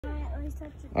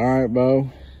All right,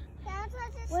 Bo.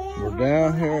 We're We're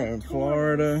down here in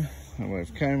Florida, and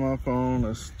we've came up on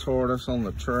this tortoise on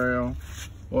the trail.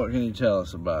 What can you tell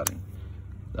us about him?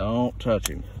 Don't touch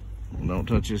him. Don't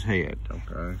touch his head,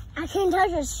 okay? I can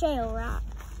touch his shell, right?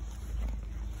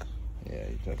 Yeah,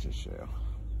 you touch his shell.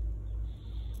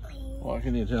 What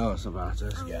can you tell us about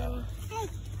this guy? Hey,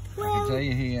 I can tell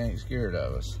you he ain't scared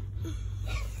of us.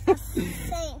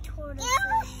 Saint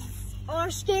tortoises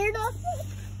are scared of it,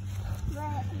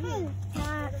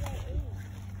 but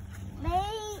they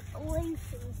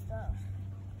leaf and stuff.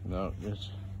 No, just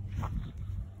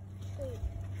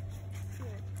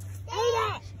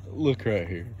look right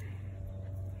here.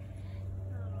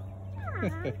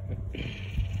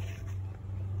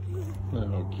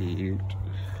 Oh, cute.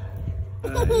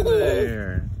 Right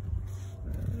there.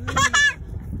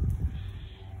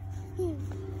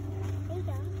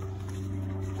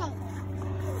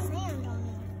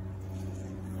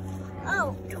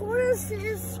 Oh,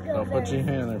 tortoises go Don't put your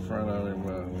very hand in front of him.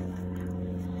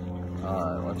 All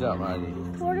right, watch out, Maggie.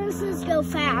 Tortoises go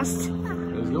fast.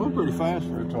 It's going pretty fast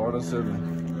for a tortoise, isn't it?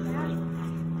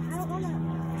 I don't want to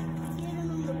get him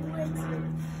in the woods.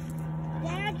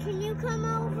 Dad, can you come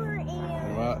over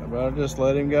and... Well, just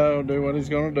let him go, do what he's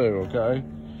going to do, okay?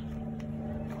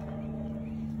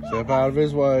 Step out of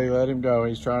his way, let him go.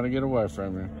 He's trying to get away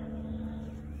from you.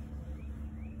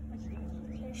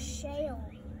 There's shale.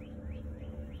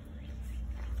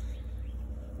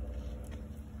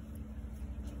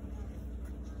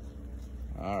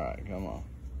 All right, come on.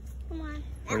 Come on.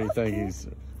 Where do you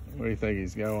think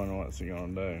he's going? What's he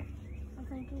going to do? I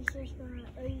think he's just going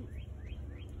to eat.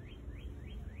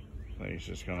 I think he's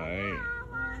just going to eat.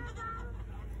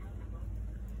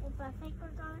 I think we're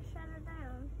going to shut it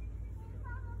down.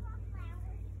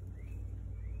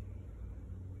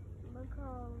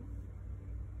 Because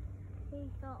he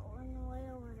got one way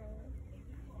over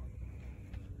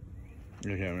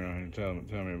there. Okay, right here. Tell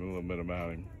me a little bit about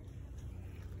him.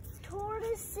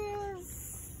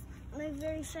 Tortoises move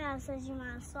very fast, as you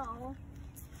might have saw.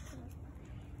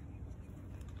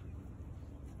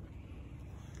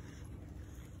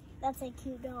 That's a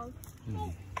cute dog.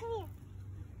 Hey, come here.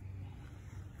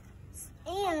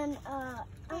 And I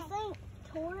think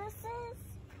tortoises,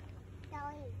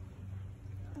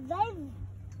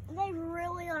 they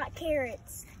really like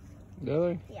carrots. Do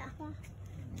they? Yeah.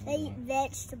 They eat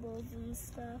vegetables and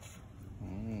stuff.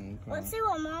 Okay. Let's see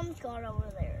what Mom's got over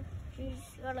there. She's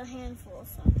got a handful of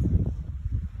something.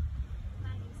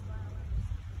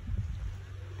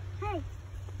 Hey.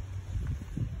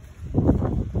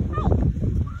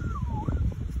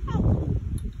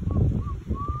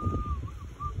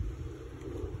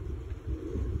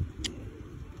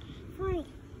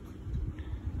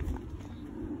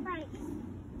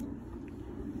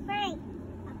 Frank.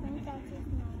 I think that's his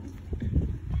name.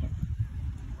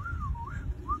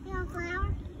 You want flower?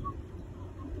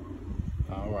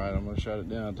 All right, I'm going to shut it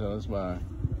down. Tell us bye.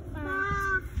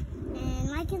 Bye. And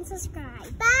like and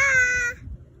subscribe. Bye.